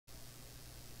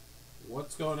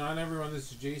What's going on, everyone?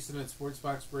 This is Jason at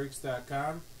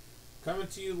SportsBoxBreaks.com, coming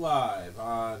to you live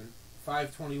on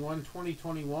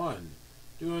 5/21/2021,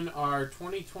 doing our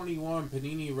 2021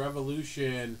 Panini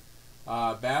Revolution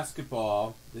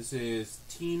basketball. This is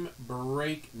team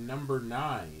break number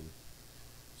 9.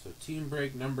 So team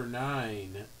break number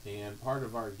 9, and part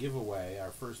of our giveaway,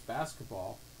 our first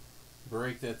basketball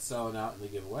break that's selling out in the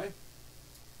giveaway.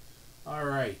 All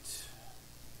right.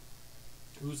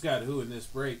 Who's got who in this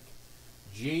break?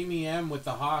 Jamie M with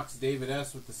the Hawks, David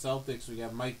S with the Celtics. We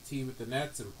got Mike T with the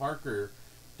Nets and Parker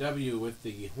W with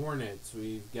the Hornets.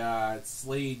 We've got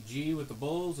Slade G with the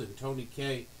Bulls and Tony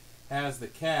K has the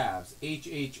Cavs.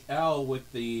 HHL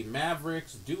with the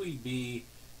Mavericks. Dewey B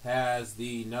has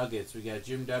the Nuggets. We got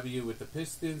Jim W with the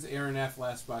Pistons. Aaron F,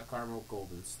 last spot, Carmel,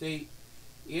 Golden State.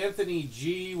 Anthony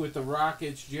G with the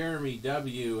Rockets. Jeremy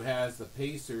W has the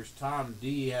Pacers. Tom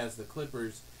D has the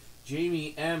Clippers.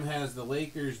 Jamie M has the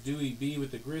Lakers. Dewey B with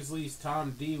the Grizzlies.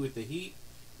 Tom D with the Heat.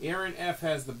 Aaron F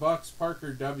has the Bucks.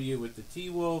 Parker W with the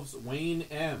T-Wolves. Wayne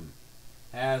M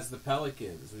has the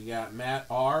Pelicans. We got Matt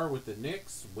R with the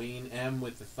Knicks. Wayne M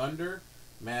with the Thunder.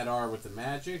 Matt R with the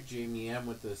Magic. Jamie M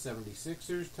with the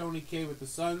 76ers. Tony K with the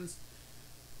Suns.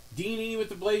 Dean E with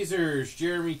the Blazers.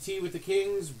 Jeremy T with the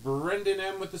Kings. Brendan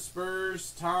M with the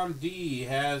Spurs. Tom D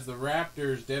has the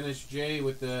Raptors. Dennis J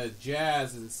with the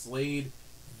Jazz. And Slade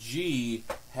G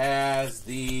has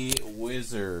the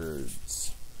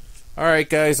Wizards. Alright,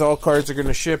 guys, all cards are going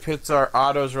to ship. Hits are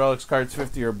autos, relics, cards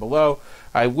 50 or below.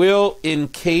 I will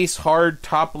encase hard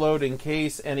top load, in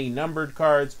case any numbered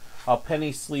cards. I'll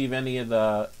penny sleeve any of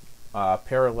the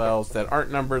parallels that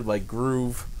aren't numbered, like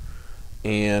Groove.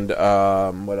 And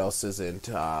what else isn't?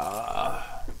 Yeah,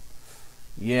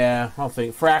 I'll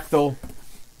think Fractal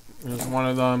is one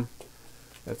of them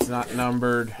that's not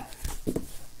numbered.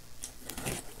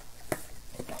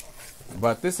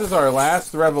 But this is our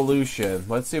last Revolution.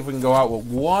 Let's see if we can go out with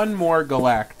one more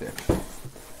Galactic.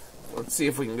 Let's see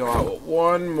if we can go out with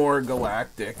one more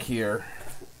Galactic here.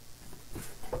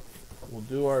 We'll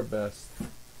do our best.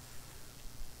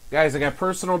 Guys, I got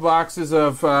personal boxes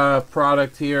of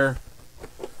product here.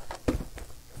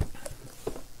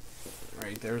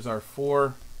 Right, there's our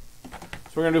 4. So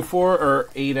we're going to do 4,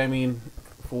 or 8, I mean.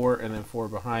 4 and then 4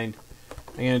 behind.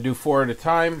 I'm going to do 4 at a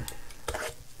time.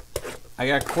 I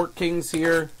got Court Kings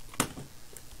here.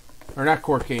 Or not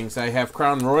Court Kings. I have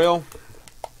Crown Royal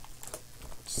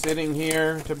sitting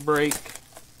here to break.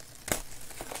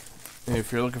 And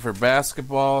if you're looking for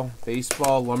basketball,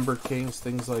 baseball, Lumber Kings,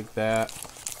 things like that.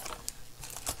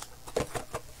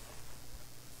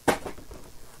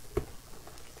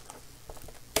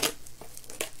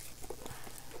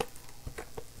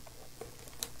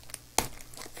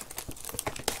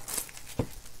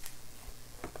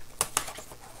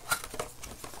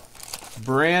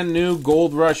 Brand new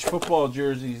Gold Rush football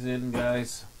jerseys in,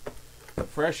 guys.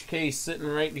 Fresh case sitting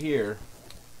right here.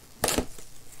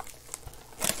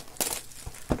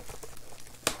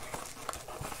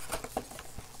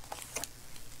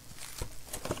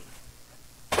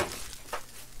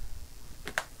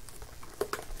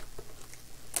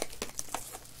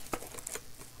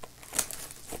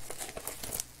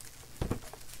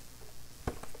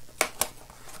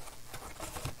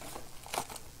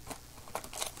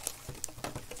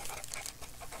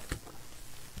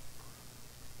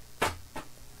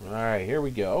 Alright, here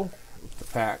we go with the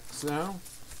packs now.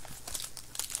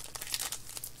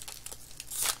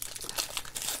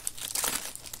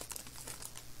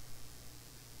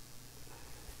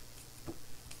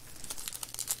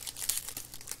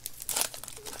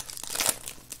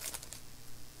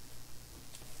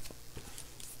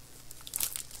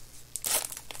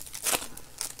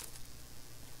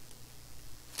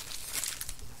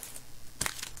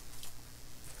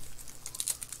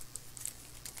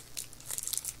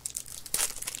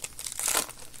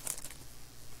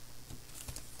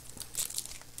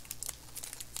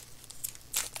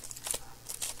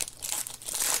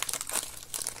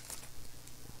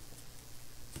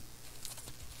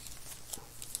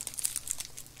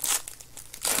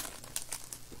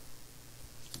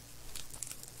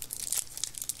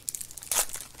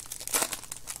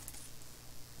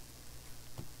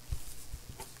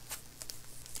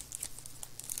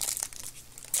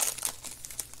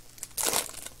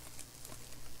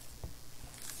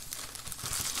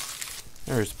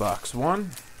 There's box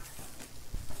 1.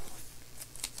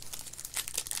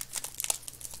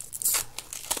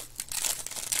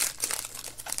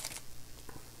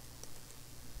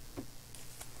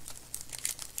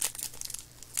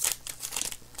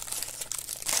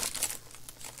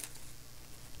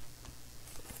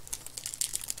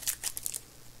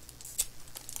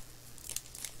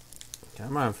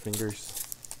 Come on, fingers.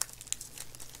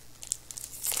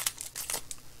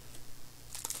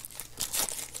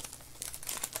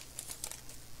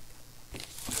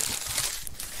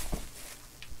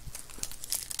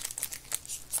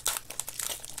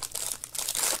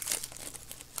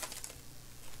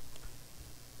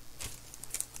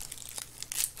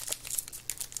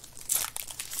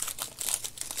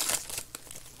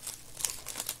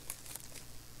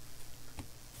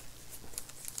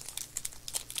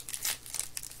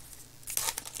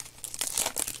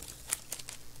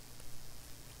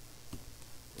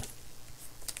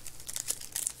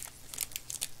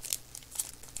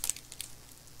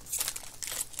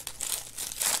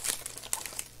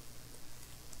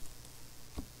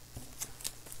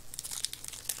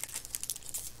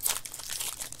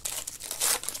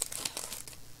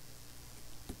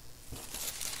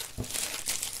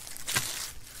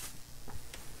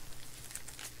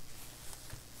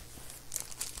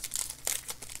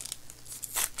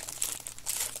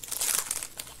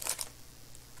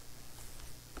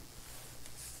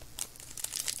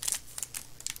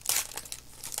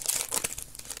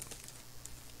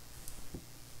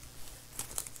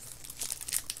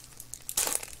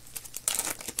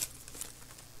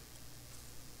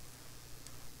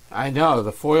 I know,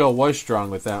 the foil was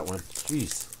strong with that one.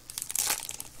 Jeez.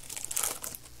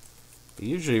 It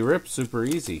usually rips super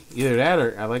easy. Either that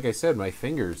or, like I said, my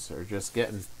fingers are just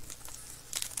getting...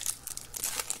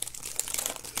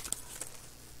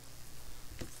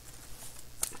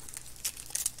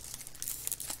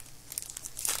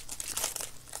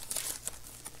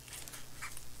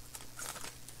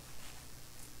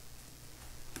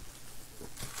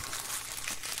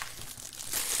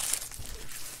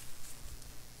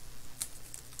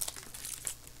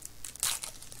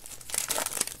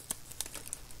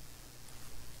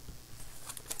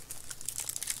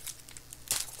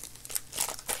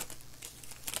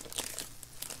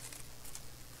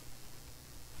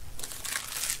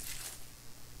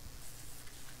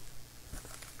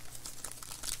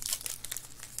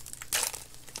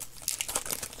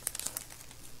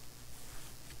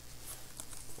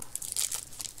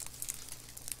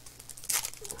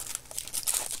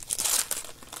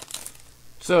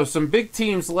 So, some big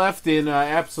teams left in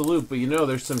Absolute, but you know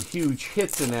there's some huge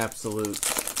hits in Absolute.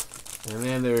 And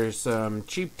then there's some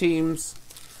cheap teams,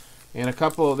 and a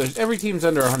couple... every team's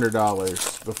under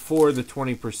 $100 before the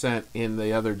 20% in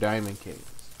the other Diamond Kings.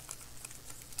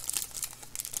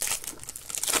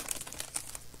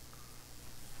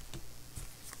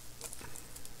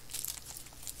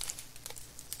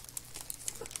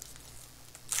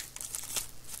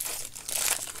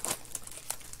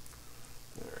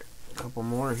 Couple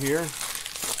more here.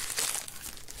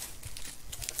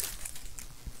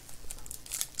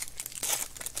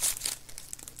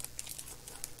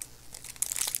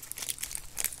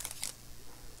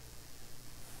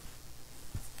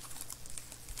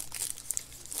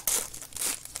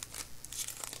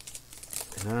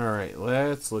 All right,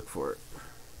 let's look for it.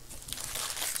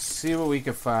 See what we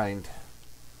can find.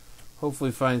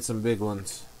 Hopefully find some big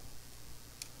ones.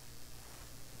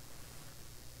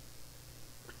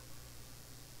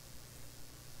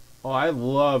 Oh, I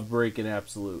love breaking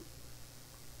Absolute.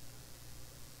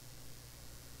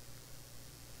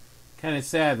 Kind of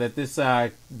sad that this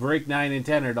break 9 and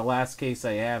 10 are the last case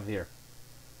I have here.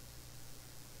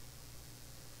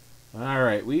 All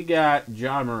right, we got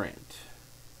John Morant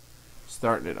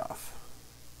starting it off.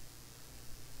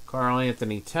 Karl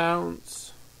Anthony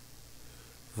Towns.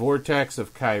 Vortex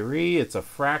of Kyrie. It's a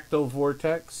fractal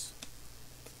vortex.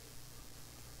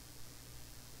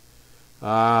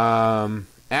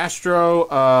 Astro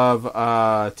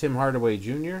of Tim Hardaway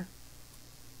Jr.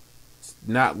 It's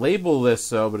not labeled this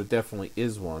so, but it definitely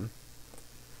is one.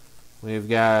 We've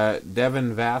got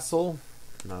Devin Vassell,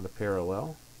 not a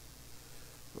parallel.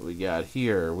 What we got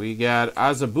here? We got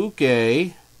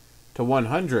Azubuike to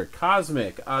 100.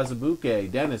 Cosmic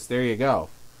Azubuike. Dennis, there you go.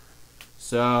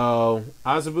 So,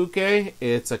 Azubuike,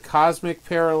 it's a cosmic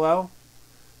parallel.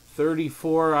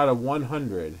 34 out of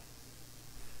 100.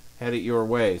 Head it your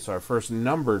way. So our first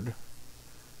numbered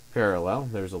parallel.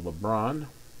 There's a LeBron.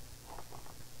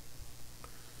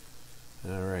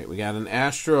 All right, we got an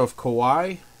Astro of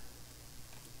Kawhi.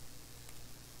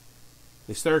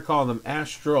 They started calling them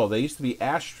Astral. They used to be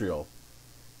Astral,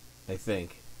 I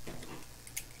think.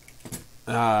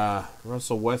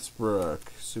 Russell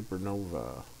Westbrook,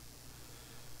 Supernova.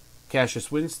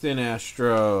 Cassius Winston,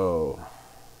 Astro.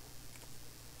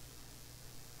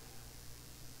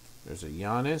 There's a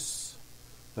Giannis.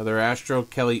 Another Astro,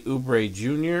 Kelly Oubre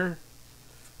Jr.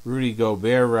 Rudy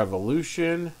Gobert,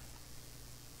 Revolution.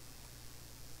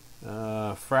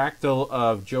 Fractal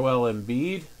of Joel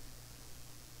Embiid.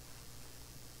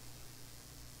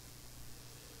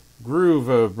 Groove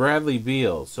of Bradley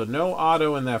Beal. So no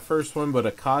auto in that first one, but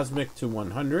a Cosmic to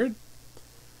 100.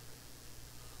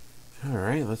 All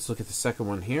right, let's look at the second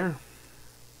one here.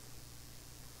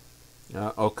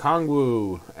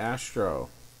 Okongwu, Astro.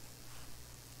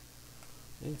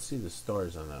 I didn't see the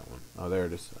stars on that one. Oh, there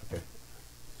it is. Okay.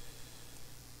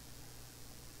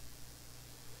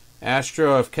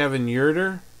 Astro of Kevin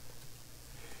Yurter.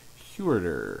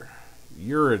 Yurter.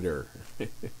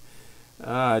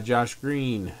 Josh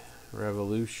Green,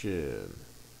 Revolution.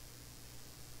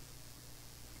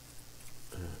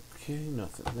 Okay,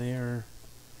 nothing there.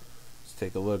 Let's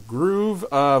take a look. Groove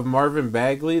of Marvin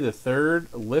Bagley, the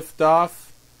third.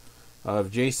 Liftoff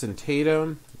of Jason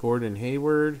Tatum, Gordon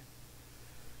Hayward.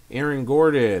 Aaron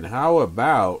Gordon. How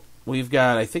about, we've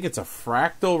got, I think it's a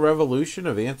Fractal Revolution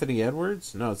of Anthony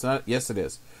Edwards. No, it's not. Yes, it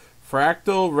is.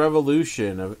 Fractal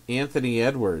Revolution of Anthony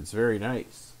Edwards. Very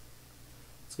nice.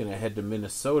 It's going to head to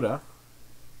Minnesota.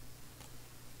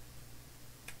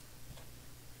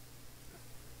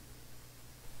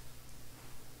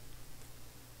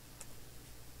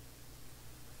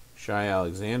 Shai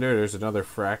Alexander. There's another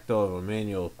Fractal of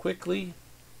Emmanuel Quickly.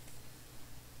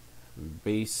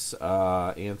 Base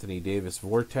Anthony Davis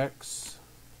Vortex.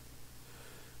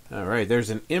 All right, there's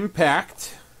an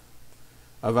Impact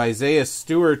of Isaiah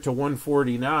Stewart to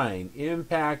 149.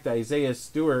 Impact Isaiah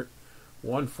Stewart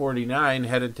 149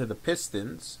 headed to the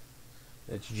Pistons.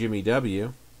 That's Jimmy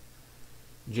W.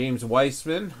 James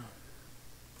Weissman.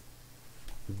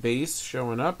 Base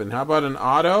showing up. And how about an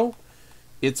auto?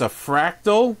 It's a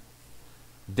Fractal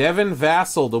Devin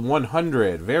Vassell to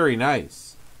 100. Very nice.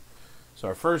 So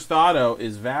our first auto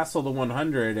is Vassell to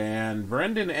 100, and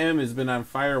Brendan M. has been on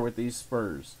fire with these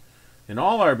Spurs. In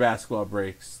all our basketball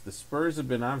breaks, the Spurs have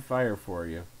been on fire for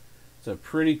you. It's a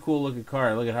pretty cool looking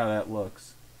card. Look at how that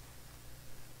looks.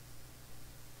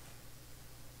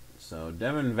 So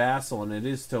Devin Vassell, and it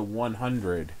is to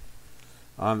 100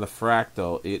 on the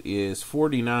Fractal. It is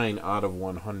 49 out of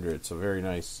 100, so very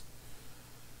nice.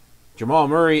 Jamal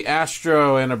Murray,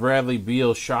 Astro, and a Bradley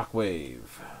Beal Shockwave.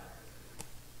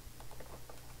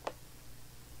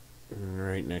 All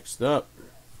right, next up.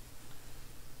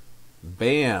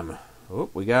 Bam. Oh,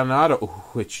 we got an auto.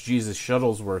 Oh, it's Jesus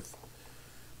Shuttlesworth.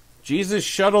 Jesus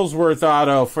Shuttlesworth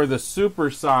auto for the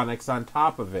Supersonics on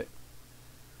top of it.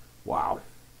 Wow.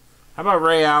 How about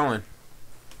Ray Allen?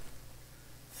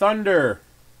 Thunder.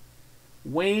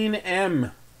 Wayne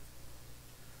M.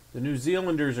 The New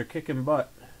Zealanders are kicking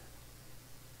butt.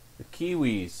 The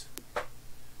Kiwis.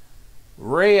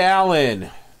 Ray Allen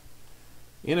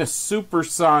in a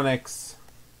Supersonics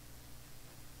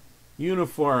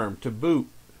uniform to boot.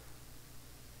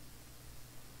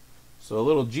 So a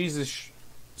little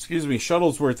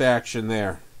Shuttlesworth action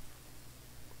there.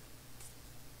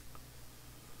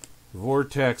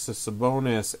 Vortex, a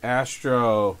Sabonis,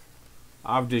 Astro,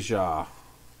 Avdija.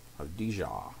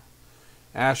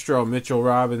 Astro, Mitchell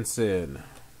Robinson.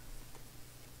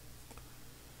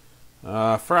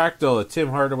 Fractal, a Tim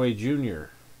Hardaway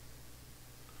Jr.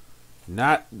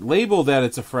 Not labeled that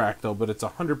it's a Fractal, but it's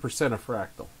 100% a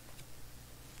Fractal.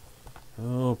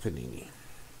 Oh, Panini.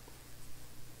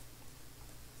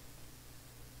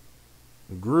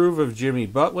 Groove of Jimmy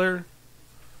Butler.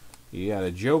 You got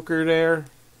a Joker there.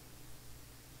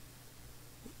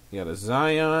 You got a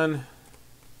Zion.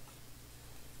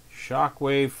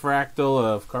 Shockwave Fractal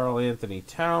of Karl Anthony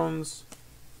Towns.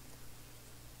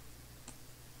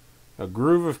 A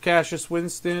Groove of Cassius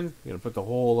Winston. You're going to put the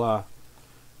whole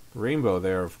rainbow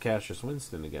there of Cassius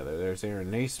Winston together. There's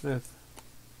Aaron Naismith.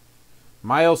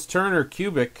 Miles Turner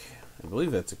Cubic. I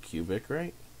believe that's a Cubic,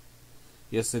 right?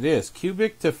 Yes, it is.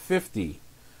 Cubic to 50.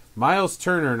 Miles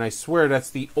Turner, and I swear that's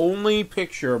the only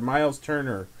picture of Miles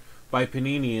Turner by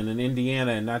Panini in an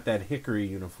Indiana and not that Hickory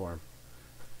uniform.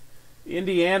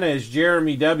 Indiana is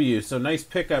Jeremy W., so nice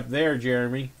pickup there,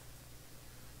 Jeremy.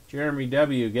 Jeremy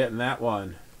W. getting that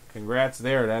one. Congrats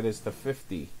there. That is the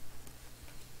 50.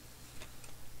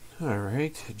 All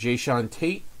right. Jayshawn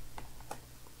Tate.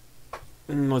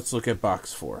 And let's look at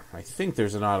box 4. I think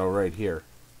there's an auto right here.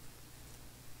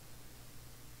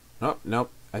 Oh,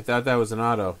 nope. I thought that was an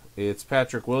auto. It's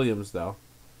Patrick Williams, though.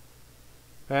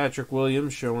 Patrick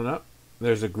Williams showing up.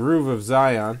 There's a Groove of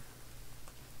Zion.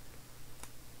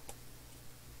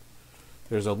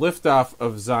 There's a Liftoff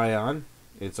of Zion.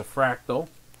 It's a Fractal.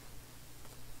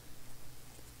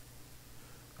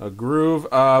 A Groove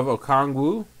of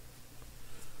Okongwu.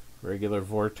 Regular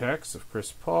Vortex of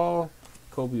Chris Paul.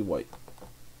 Kobe White.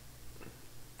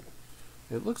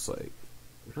 It looks like.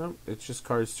 No, it's just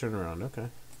cards turn around. Okay.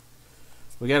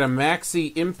 We got a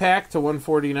Maxi Impact to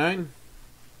 149.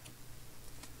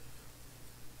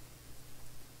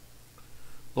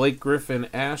 Blake Griffin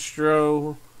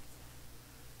Astro.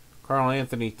 Karl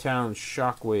Anthony Towns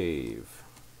Shockwave.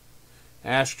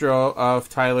 Astro of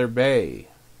Tyler Bay.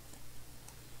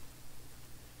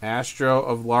 Astro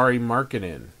of Lauri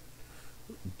Markkanen.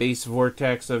 Base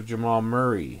Vortex of Jamal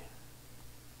Murray.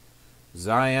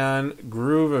 Zion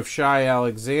Groove of Shai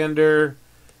Alexander.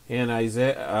 And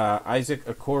Isaac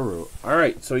Okoro.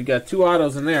 Alright, so we got 2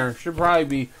 autos in there. Should probably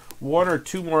be 1 or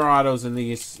 2 more autos in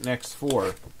these next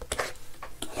 4.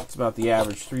 That's about the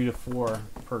average, 3 to 4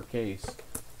 per case.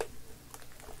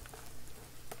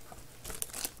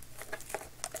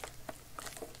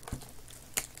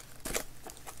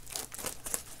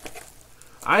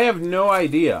 I have no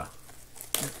idea.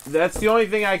 That's the only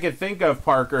thing I can think of,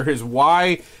 Parker, is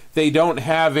why they don't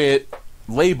have it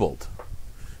labeled.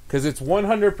 Because it's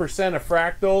 100% a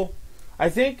fractal. I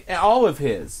think all of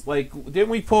his. Like, didn't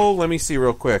we pull? Let me see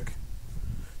real quick.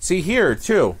 See here,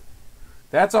 too.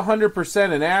 That's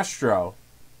 100% an Astro.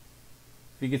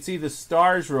 You can see the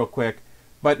stars real quick,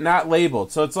 but not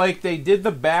labeled. So it's like they did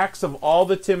the backs of all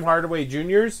the Tim Hardaway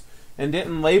Juniors and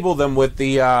didn't label them with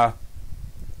the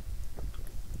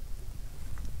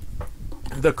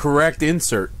correct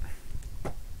insert.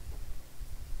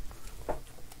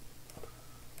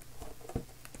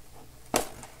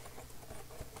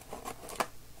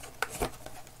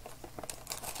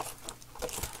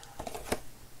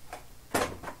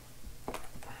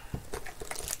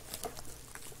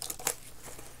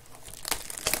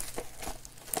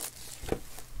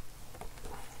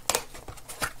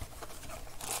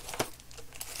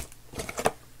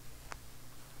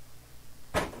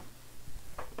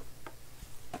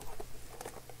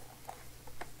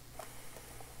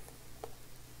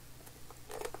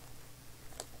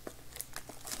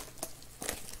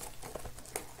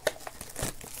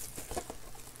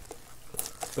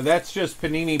 But that's just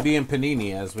Panini being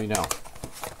Panini, as we know.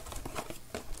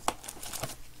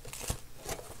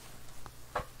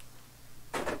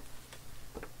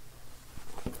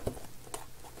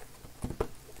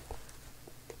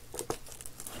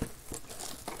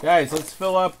 Guys, let's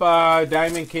fill up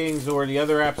Diamond Kings or the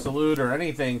other Absolute or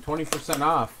anything. 20%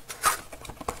 off.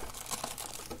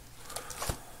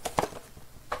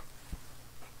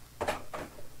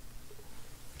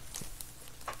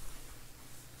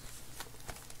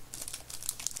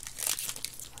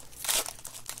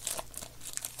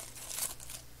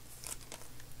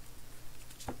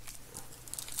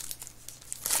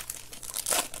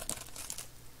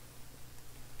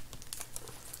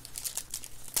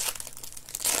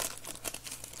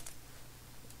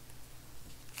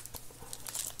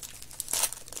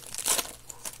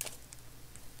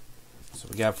 So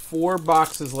we got 4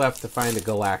 boxes left to find a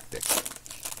Galactic.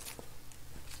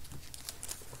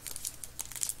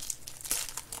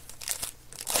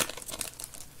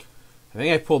 I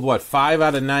think I pulled, what, 5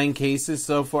 out of 9 cases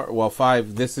so far? Well,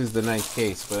 5. This is the 9th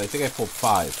case, but I think I pulled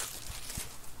 5.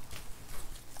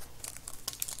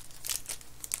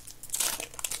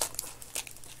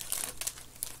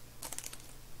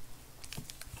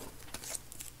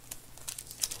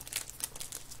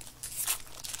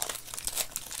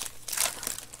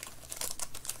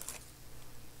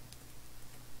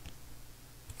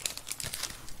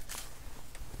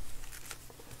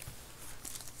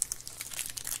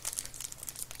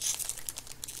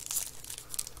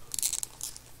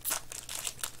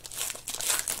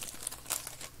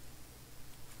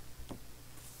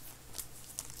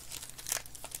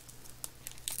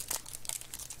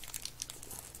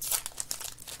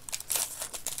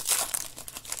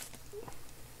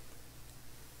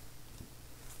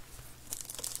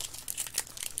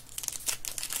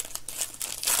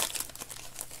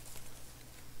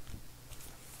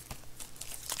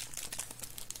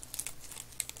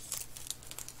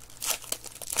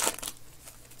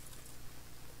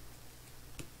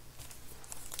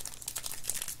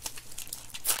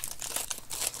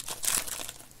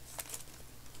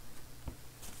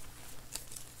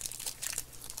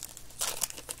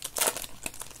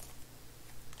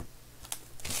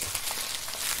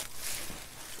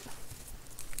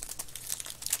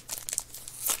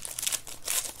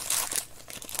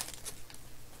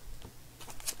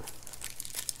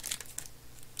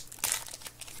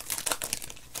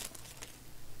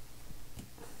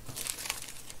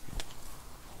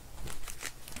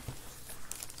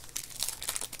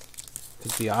 I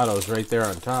think the auto's right there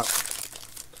on top.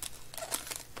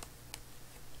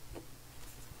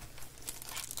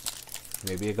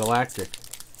 Maybe a Galactic.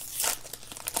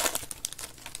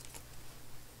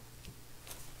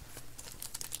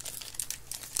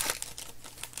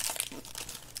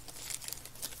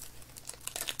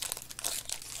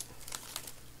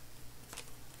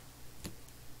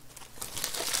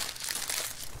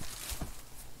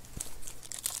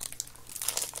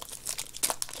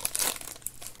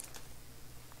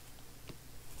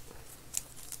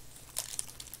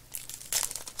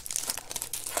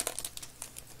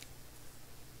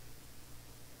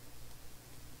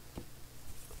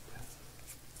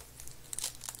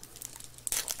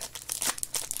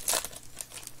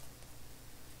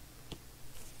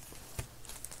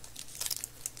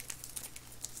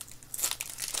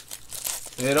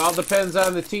 It all depends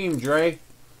on the team, Dre.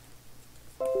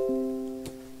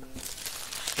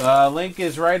 The link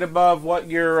is right above what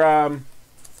your let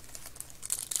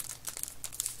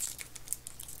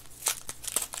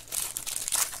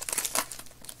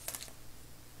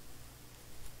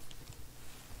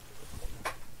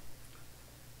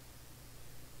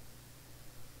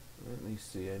me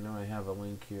see. I know I have a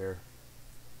link here.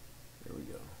 There we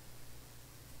go.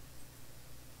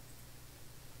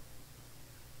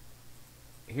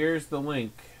 Here's the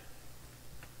link.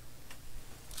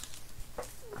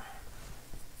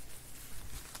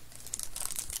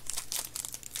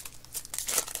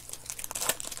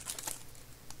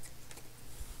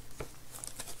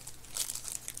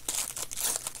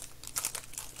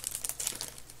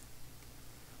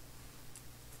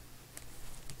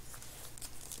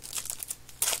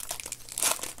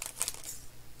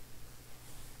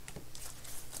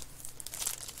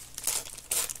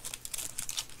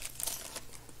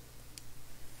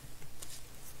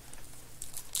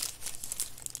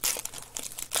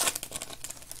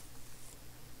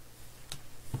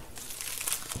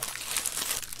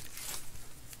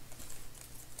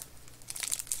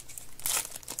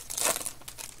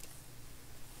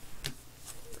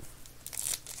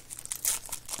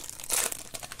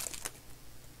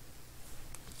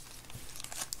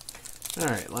 All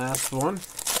right, last one.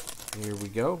 Here we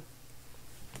go.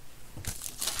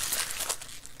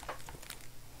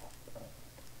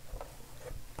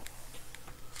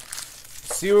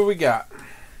 See what we got.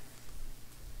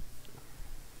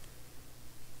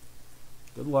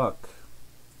 Good luck.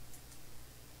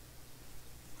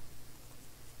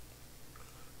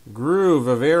 Groove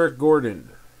of Eric Gordon.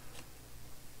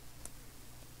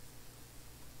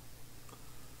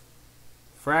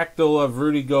 Fractal of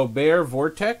Rudy Gobert,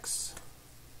 Vortex.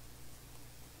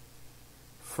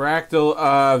 Fractal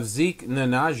of Zeke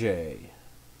Nnaji.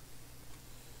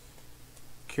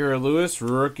 Kira Lewis,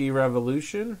 Rookie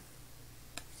Revolution.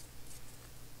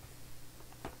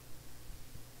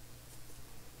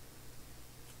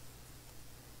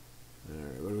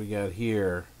 Alright, what do we got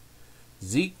here?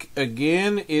 Zeke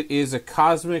again. It is a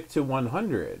Cosmic to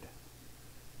 100.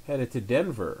 Headed to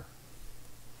Denver.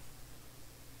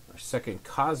 Our second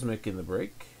Cosmic in the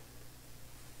break.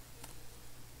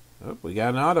 Oh, we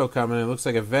got an auto coming. It looks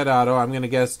like a vet auto. I'm going to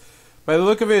guess, by the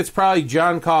look of it, it's probably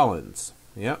John Collins.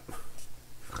 Yep.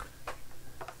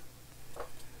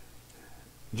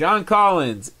 John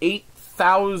Collins,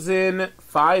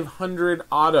 8,500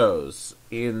 autos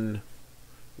in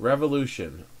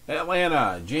Revolution.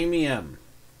 Atlanta, Jamie M.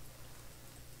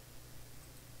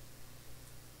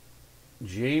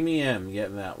 Jamie M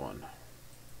getting that one.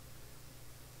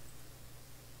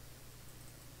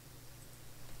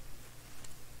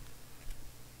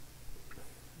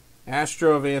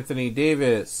 Astro of Anthony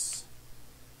Davis.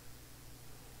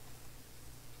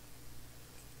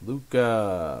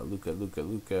 Luca.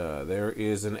 There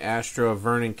is an Astro of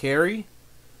Vernon Carey.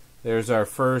 There's our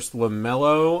first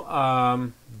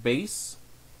LaMelo base.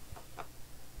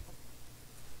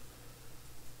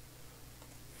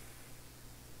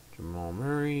 Jamal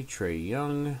Murray, Trae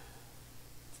Young.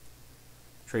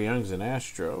 Trae Young's an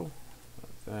Astro.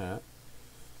 Like that.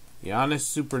 Giannis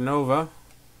Supernova.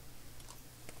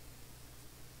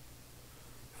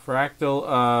 Fractal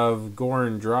of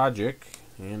Goran Dragic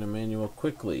and Emmanuel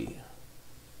Quickly.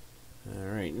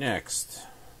 Alright, next.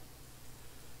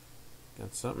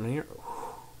 Got something here.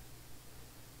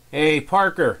 Hey,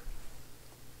 Parker.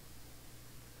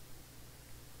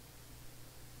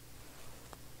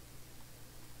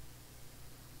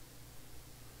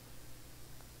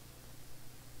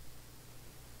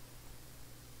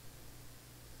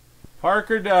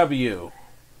 Parker W.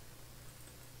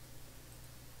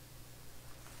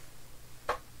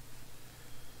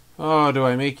 Oh, do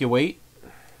I make you wait?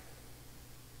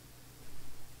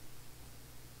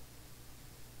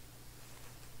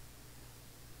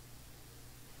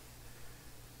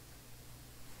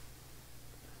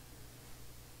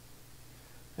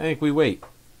 I think we wait.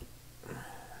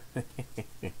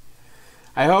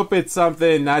 I hope it's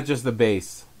something, not just the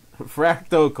base.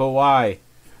 Fractal Kawhi.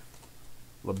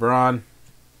 LeBron.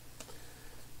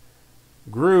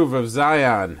 Groove of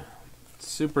Zion.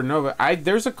 Supernova.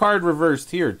 There's a card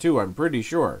reversed here, too, I'm pretty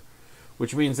sure.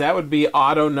 Which means that would be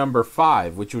auto number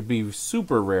 5, which would be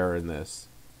super rare in this.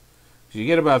 So you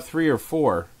get about 3 or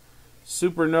 4.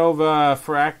 Supernova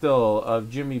Fractal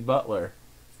of Jimmy Butler.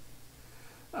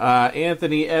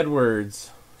 Anthony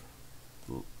Edwards.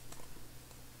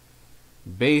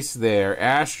 Base there.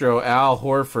 Astro Al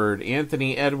Horford.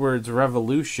 Anthony Edwards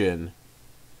Revolution.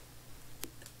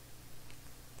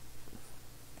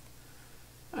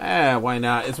 why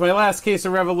not? It's my last case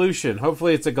of Revolution.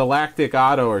 Hopefully it's a galactic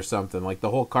auto or something. Like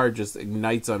the whole card just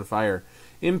ignites on fire.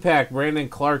 Impact, Brandon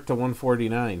Clark to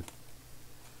 149.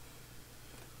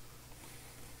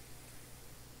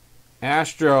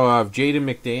 Astro of Jaden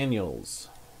McDaniels.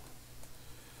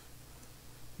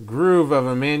 Groove of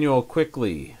Emmanuel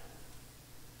Quickly.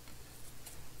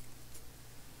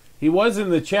 He was in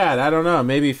the chat. I don't know.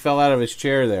 Maybe he fell out of his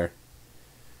chair there.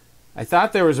 I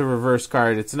thought there was a reverse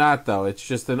card. It's not, though. It's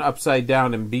just an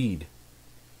upside-down Embiid.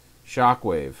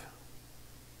 Shockwave.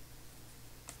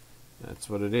 That's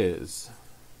what it is.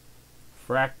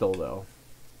 Fractal, though.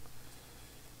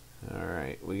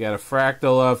 Alright. We got a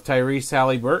fractal of Tyrese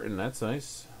Halliburton. That's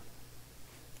nice.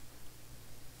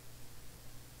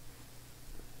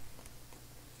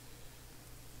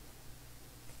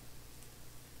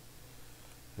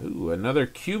 Ooh, another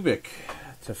cubic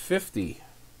to 50.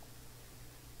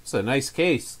 It's a nice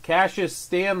case. Cassius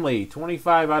Stanley,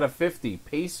 25 out of 50.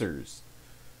 Pacers.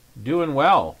 Doing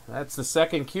well. That's the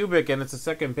second cubic, and it's the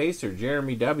second Pacer.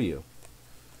 Jeremy W.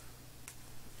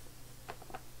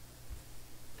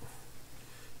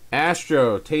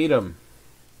 Astro, Tatum.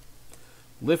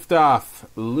 Liftoff,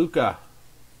 Luka.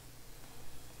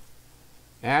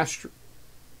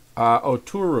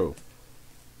 Oturu.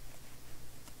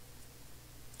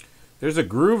 There's a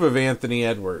groove of Anthony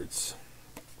Edwards.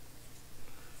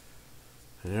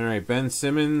 All right, Ben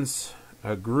Simmons.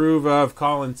 A groove of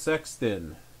Colin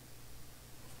Sexton.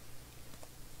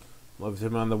 Loved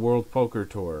him on the World Poker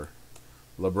Tour.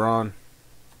 LeBron.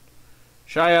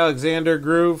 Shai Alexander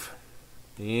groove.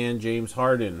 And James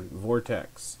Harden,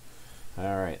 Vortex.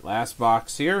 All right, last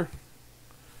box here.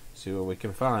 See what we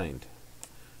can find.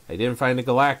 I didn't find a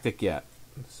Galactic yet,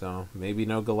 so maybe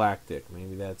no Galactic.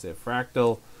 Maybe that's it.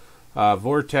 Fractal.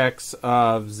 Vortex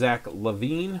of Zach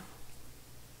LaVine.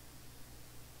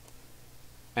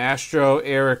 Astro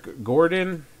Eric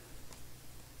Gordon.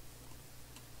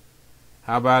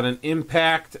 How about an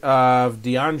Impact of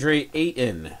DeAndre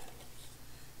Ayton?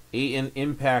 Ayton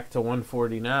Impact to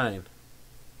 149.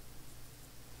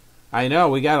 I know,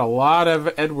 we got a lot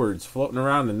of Edwards floating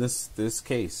around in this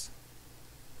case.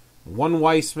 One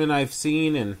Weissman I've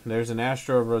seen, and there's an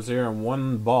Astro of Rozier and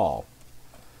one Ball.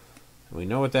 We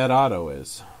know what that auto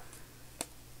is.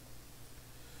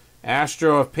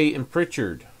 Astro of Peyton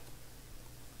Pritchard.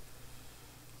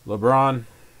 LeBron.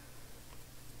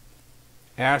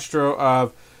 Astro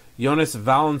of Jonas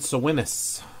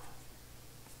Valanciunas.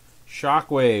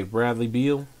 Shockwave, Bradley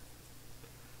Beal.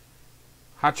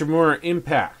 Hachimura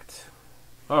Impact.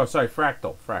 Oh, sorry,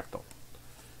 Fractal.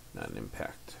 Not an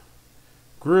Impact.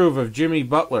 Groove of Jimmy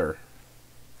Butler.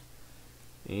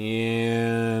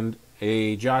 And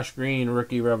a Josh Green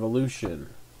Rookie Revolution.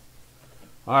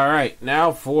 Alright,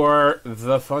 now for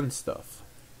the fun stuff.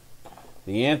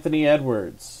 The Anthony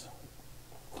Edwards.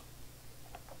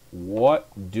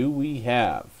 What do we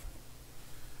have?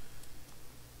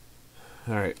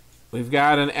 Alright, we've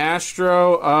got an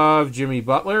Astro of Jimmy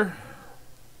Butler.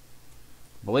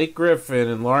 Blake Griffin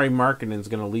and Lauri Markkanen's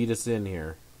going to lead us in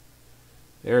here.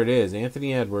 There it is.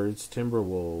 Anthony Edwards,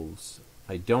 Timberwolves.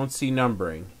 I don't see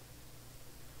numbering.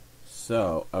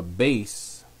 So, a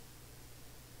base.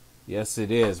 Yes, it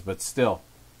is, but still.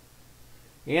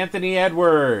 Anthony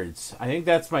Edwards. I think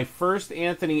that's my first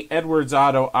Anthony Edwards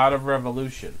auto out of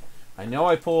Revolution. I know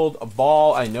I pulled a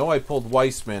Ball. I know I pulled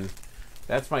Weissman.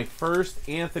 That's my first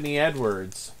Anthony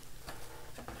Edwards.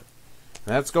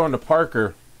 That's going to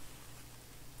Parker.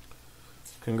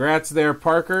 Congrats there,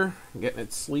 Parker. Getting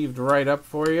it sleeved right up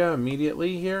for you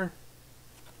immediately here.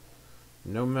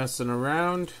 No messing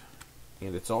around.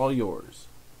 And it's all yours.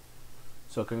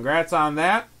 So congrats on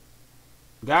that.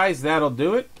 Guys, that'll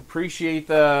do it. Appreciate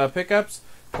the pickups.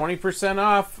 20%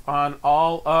 off on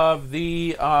all of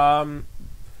the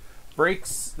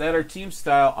breaks that are team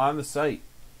style on the site.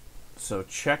 So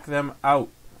check them out.